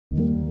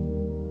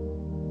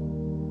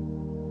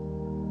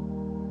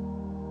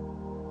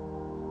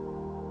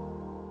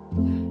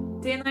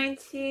Day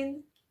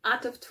 19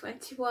 out of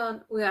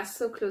 21. We are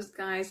so close,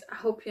 guys. I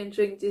hope you're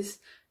enjoying this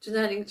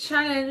journaling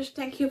challenge.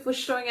 Thank you for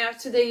showing up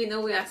today. You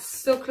know, we are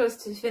so close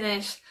to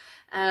finish,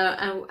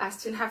 and I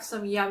still have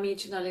some yummy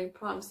journaling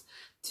prompts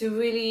to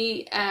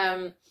really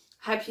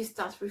help you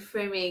start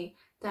reframing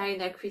that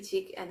inner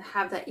critic and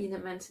have that inner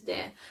mentor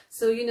there.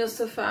 So, you know,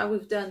 so far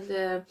we've done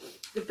the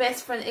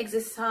best friend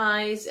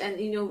exercise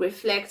and, you know,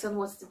 reflect on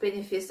what's the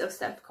benefits of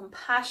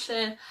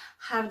self-compassion,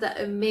 have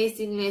that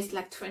amazing list,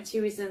 like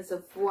 20 reasons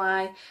of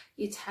why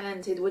you're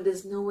talented, where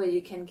there's no way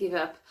you can give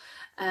up.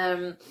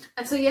 And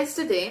so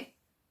yesterday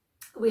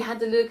we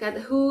had a look at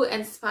who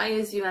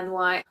inspires you and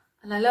why.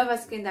 And I love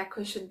asking that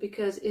question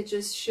because it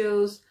just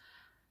shows,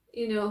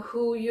 you know,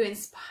 who you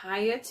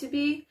inspire to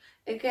be.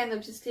 Again,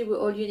 obviously we're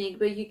all unique,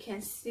 but you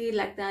can see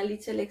like that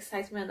little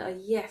excitement of,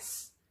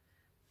 yes,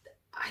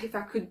 if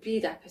I could be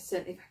that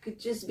person, if I could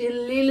just be a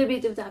little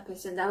bit of that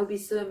person, that would be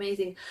so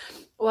amazing.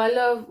 Or I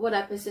love what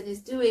that person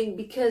is doing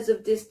because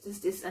of this,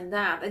 and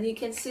that. And you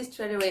can see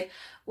straight away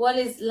what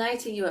is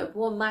lighting you up,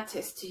 what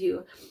matters to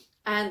you.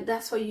 And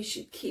that's what you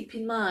should keep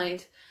in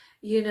mind,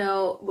 you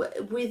know,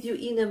 with your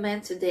inner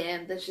mentor there.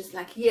 And that's just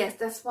like, yes,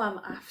 that's what I'm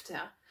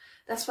after.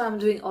 That's why I'm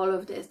doing all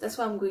of this. That's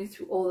why I'm going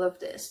through all of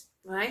this,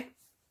 right?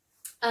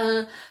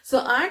 So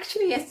I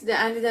actually yesterday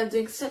I ended up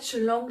doing such a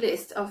long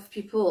list of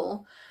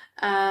people,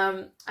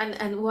 and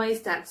why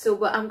is that? So,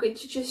 but I'm going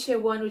to just share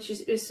one, which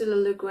is Ursula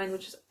Le Guin,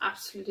 which I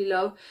absolutely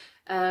love.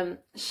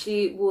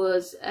 She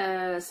was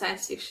a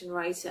science fiction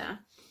writer.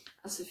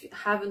 So if you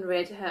haven't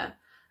read her,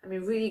 I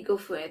mean, really go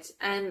for it.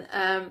 And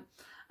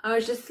I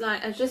was just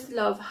like, I just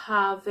love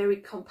how very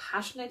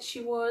compassionate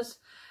she was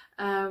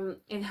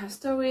in her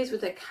stories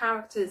with her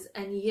characters,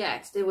 and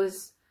yet there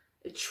was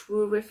a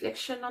true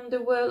reflection on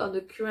the world, on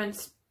the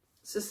current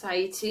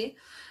society,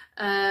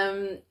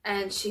 and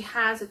she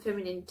has a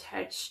feminine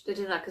touch that,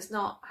 like, it's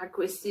not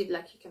aggressive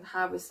like you can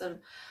have with some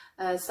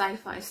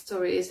sci-fi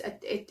stories.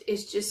 It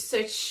is just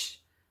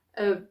such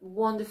a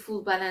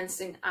wonderful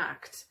balancing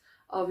act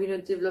of, you know,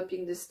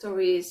 developing the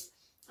stories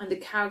and the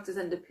characters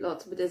and the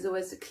plot, but there's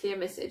always a clear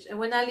message. And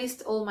when I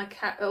list all my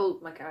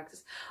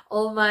characters,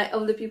 all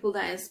the people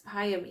that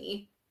inspire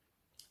me,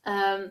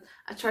 I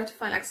try to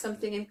find like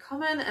something in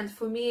common. And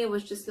for me, it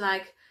was just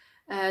like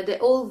they're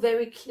all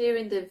very clear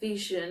in their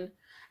vision,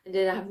 and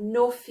they have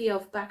no fear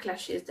of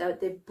backlashes.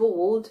 They're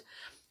bold,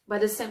 but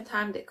at the same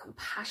time they're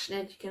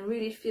compassionate. You can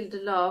really feel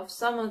the love.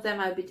 Some of them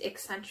are a bit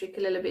eccentric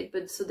a little bit,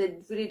 but so they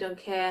really don't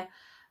care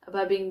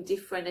about being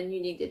different and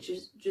unique. They're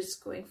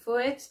just going for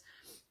it.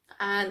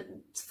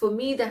 And for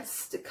me,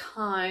 that's the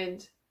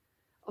kind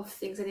of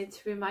things I need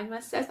to remind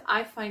myself.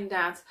 I find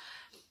that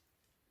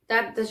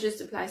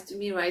just applies to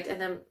me, right?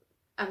 And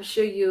I'm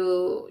sure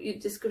your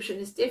description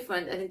is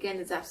different, and again,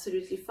 it's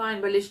absolutely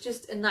fine, but it's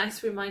just a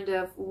nice reminder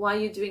of why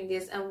you're doing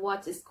this and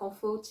what is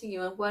comforting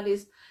you and what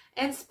is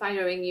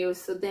inspiring you.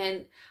 So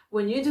then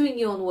when you're doing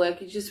your own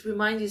work, you just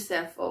remind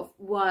yourself of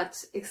what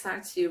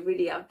excites you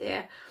really out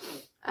there.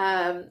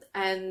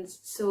 And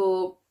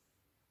so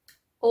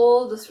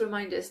all those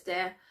reminders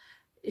there,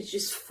 it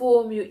just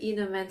form your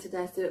inner mentor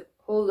that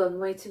hold on,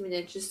 wait a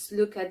minute, just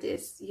look at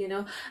this, you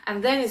know.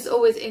 And then it's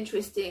always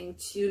interesting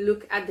to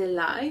look at their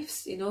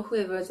lives, you know,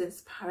 whoever is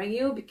inspiring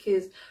you,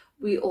 because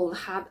we all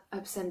had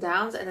ups and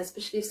downs, and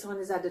especially if someone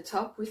is at the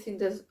top, we think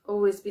there's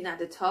always been at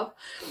the top.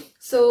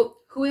 So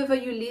whoever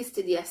you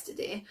listed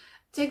yesterday,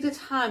 take the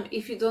time,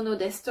 if you don't know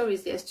their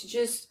stories, yes, to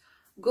just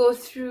go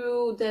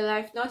through their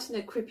life, not in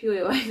a creepy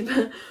way, right?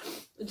 But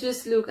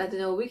just look at, you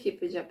know,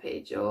 Wikipedia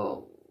page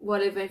or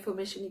whatever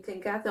information you can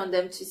gather on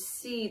them to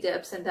see the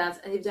ups and downs.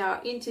 And if there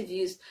are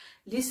interviews,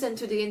 listen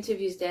to the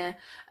interviews there.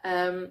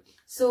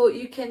 So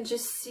you can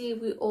just see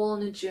we're all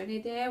on a journey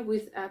there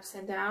with ups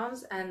and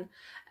downs. And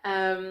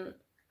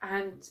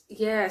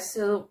yeah,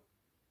 so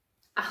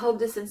I hope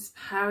this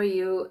inspires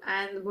you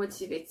and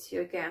motivates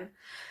you again.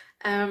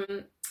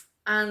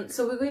 And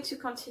so we're going to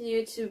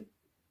continue to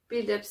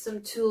build up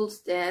some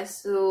tools there,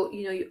 so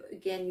you know,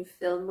 you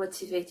feel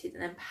motivated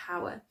and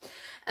empowered.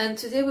 And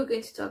today we're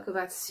going to talk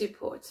about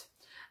support,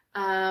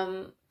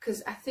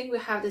 because I think we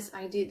have this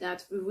idea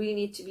that we really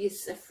need to be a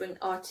suffering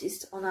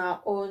artist on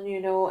our own,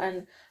 you know,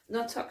 and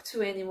not talk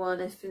to anyone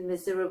and feel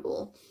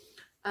miserable.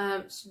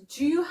 So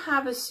do you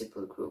have a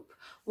support group,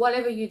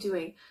 whatever you're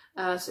doing?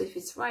 So if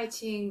it's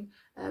writing,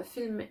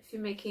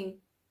 filmmaking,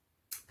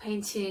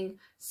 painting,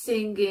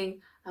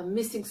 singing, I'm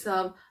missing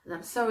some, and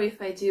I'm sorry if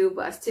I do,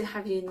 but I still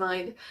have you in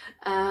mind.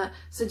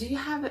 So do you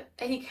have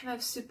any kind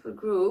of support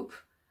group?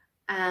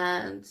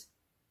 And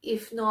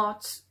if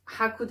not,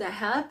 how could that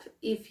help?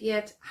 If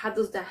yet, how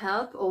does that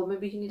help? Or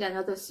maybe you need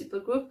another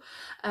support group.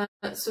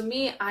 So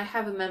me, I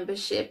have a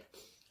membership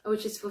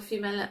which is for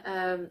female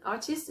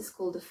artists. It's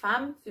called the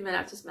FAM, Female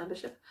Artist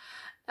Membership.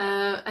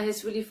 And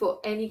it's really for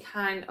any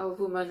kind of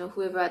woman or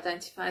whoever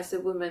identifies as a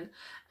woman.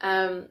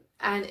 And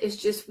it's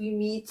just, we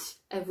meet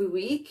every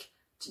week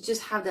to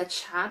just have that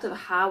chat of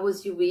how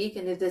was your week,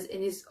 and if there's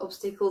any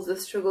obstacles or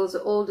struggles, or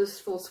all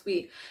those thoughts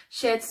we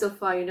shared so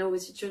far, you know,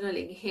 with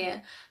journaling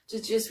here,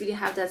 to just really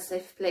have that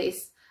safe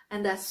place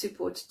and that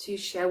support to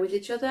share with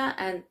each other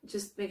and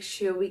just make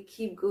sure we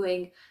keep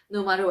going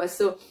no matter what.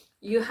 So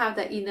you have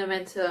that inner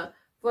mentor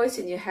voice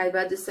in your head,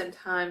 but at the same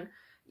time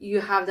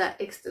you have that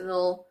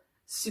external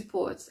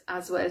support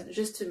as well,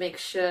 just to make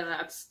sure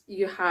that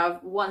you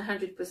have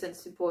 100%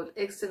 support,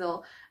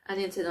 external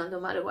and internal, no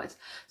matter what.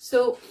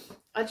 So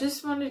I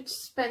just wanted to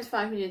spend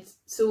 5 minutes.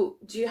 So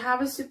do you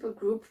have a support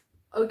group,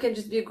 or it can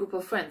just be a group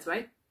of friends,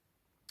 right?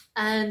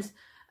 And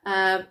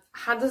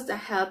how does that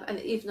help? And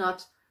if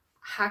not,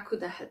 how could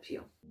that help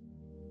you?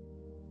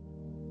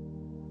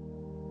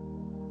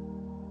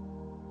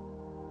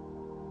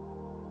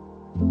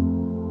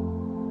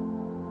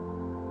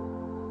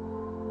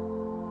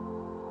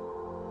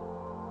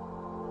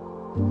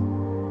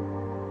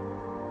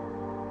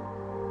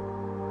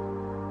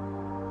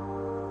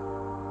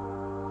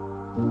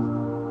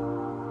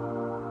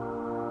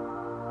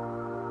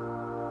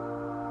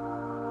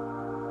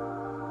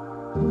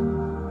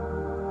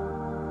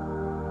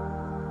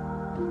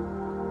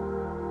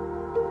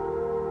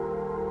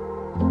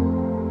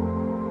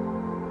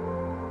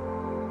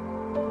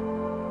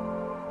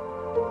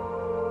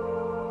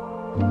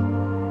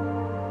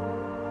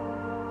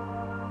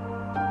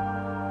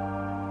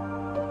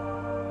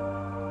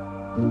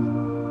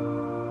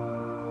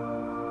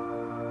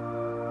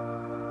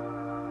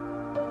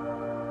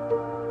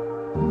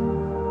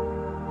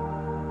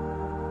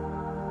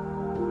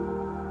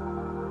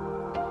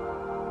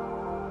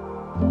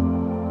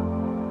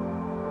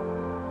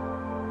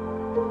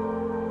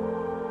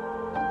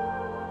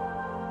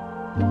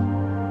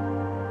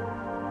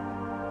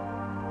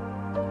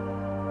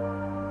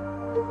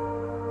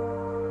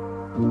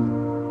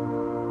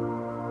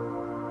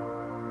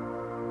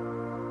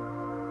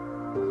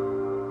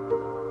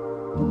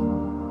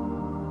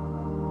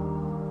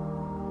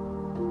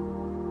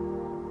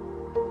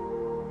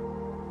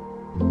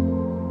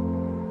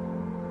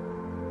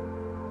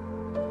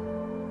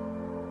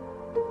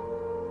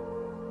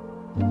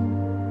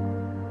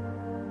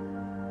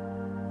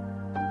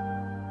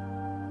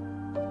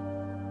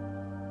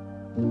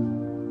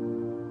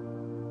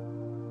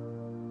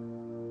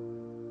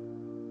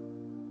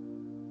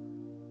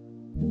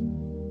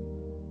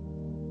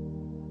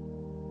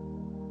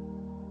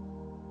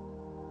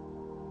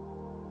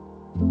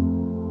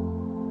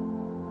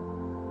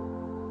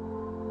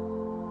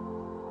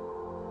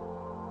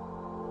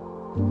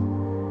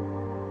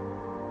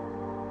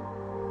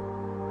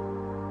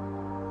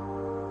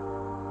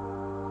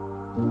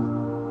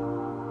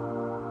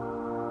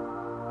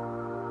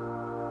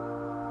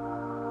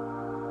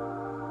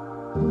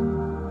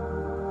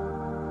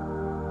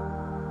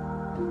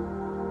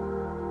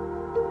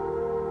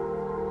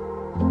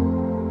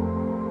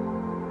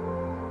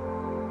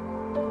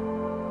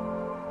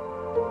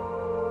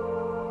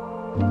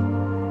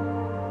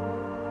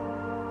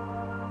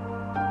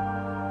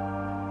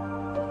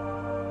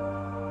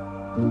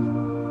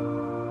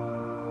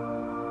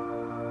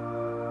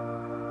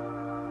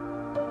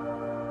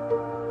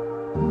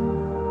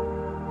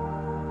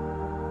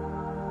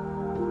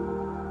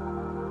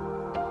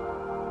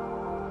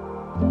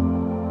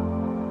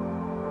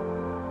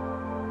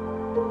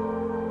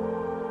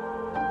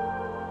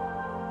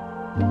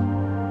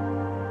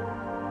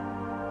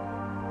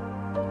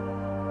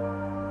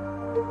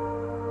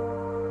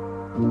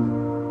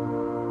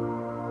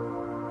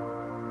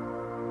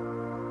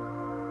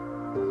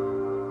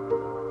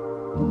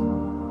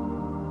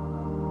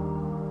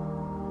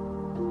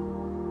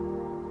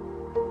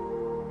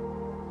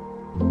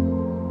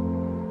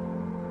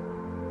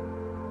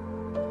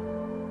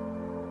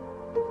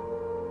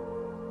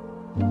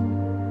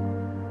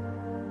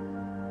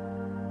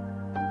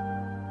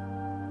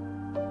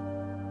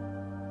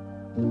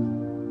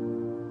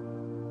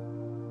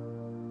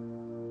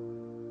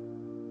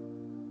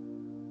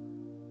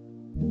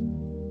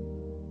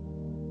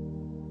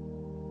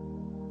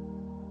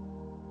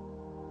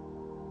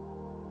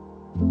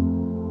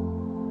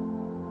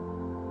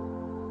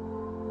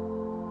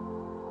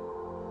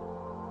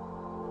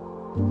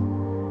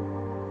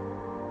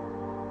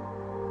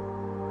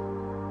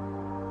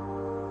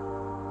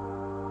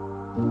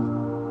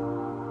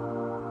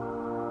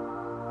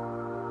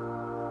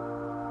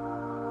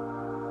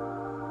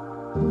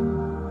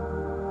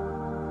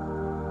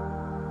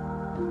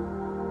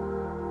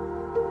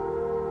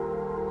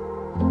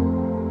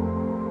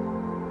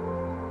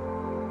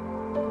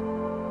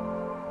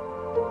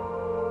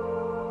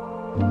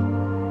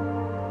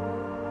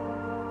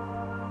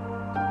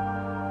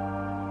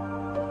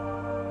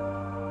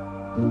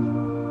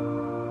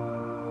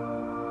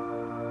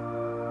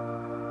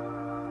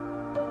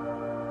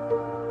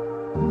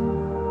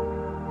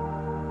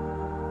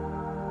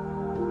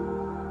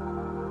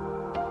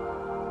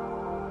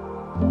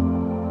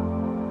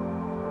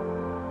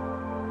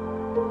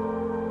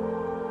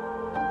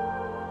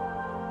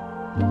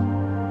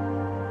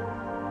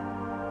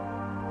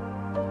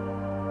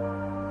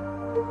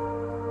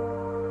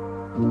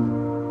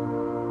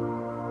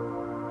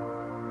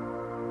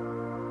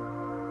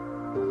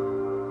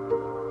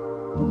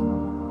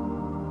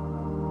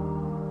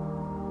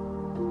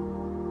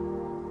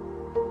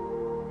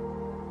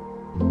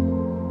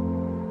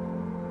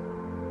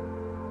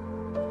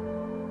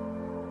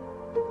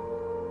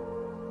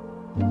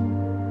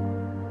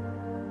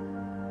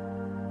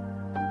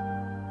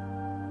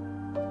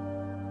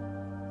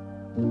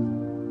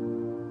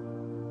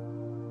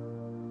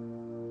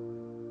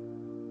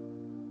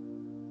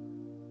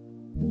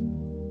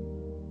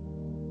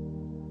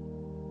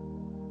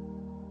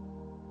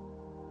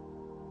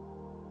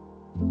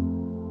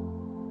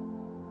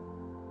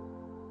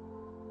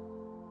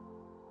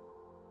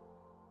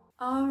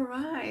 All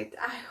right,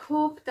 I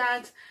hope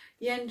that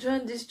you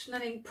enjoyed this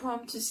journaling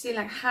prompt to see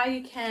like how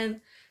you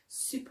can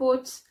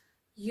support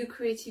your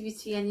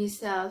creativity and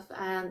yourself,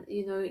 and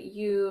you know,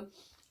 your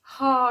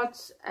heart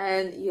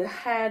and your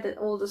head and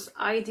all those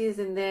ideas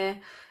in there,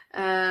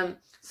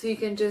 so you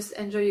can just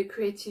enjoy your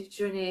creative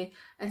journey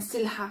and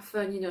still have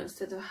fun, you know,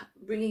 instead of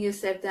bringing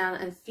yourself down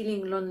and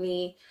feeling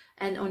lonely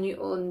and on your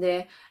own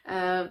there.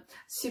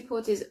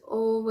 Support is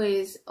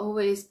always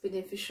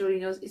beneficial,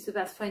 you know. It's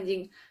about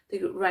finding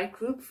the right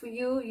group for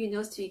you, you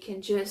know, so you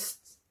can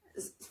just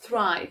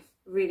thrive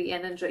really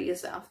and enjoy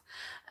yourself.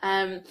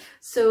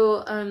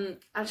 So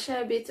I'll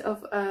share a bit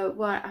of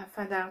what I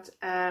found out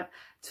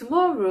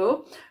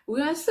tomorrow.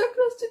 We are so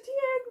close to the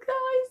end,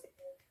 guys.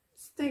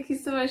 Thank you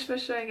so much for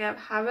showing up.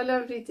 Have a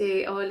lovely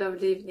day or a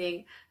lovely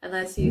evening, and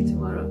I'll see you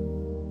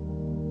tomorrow.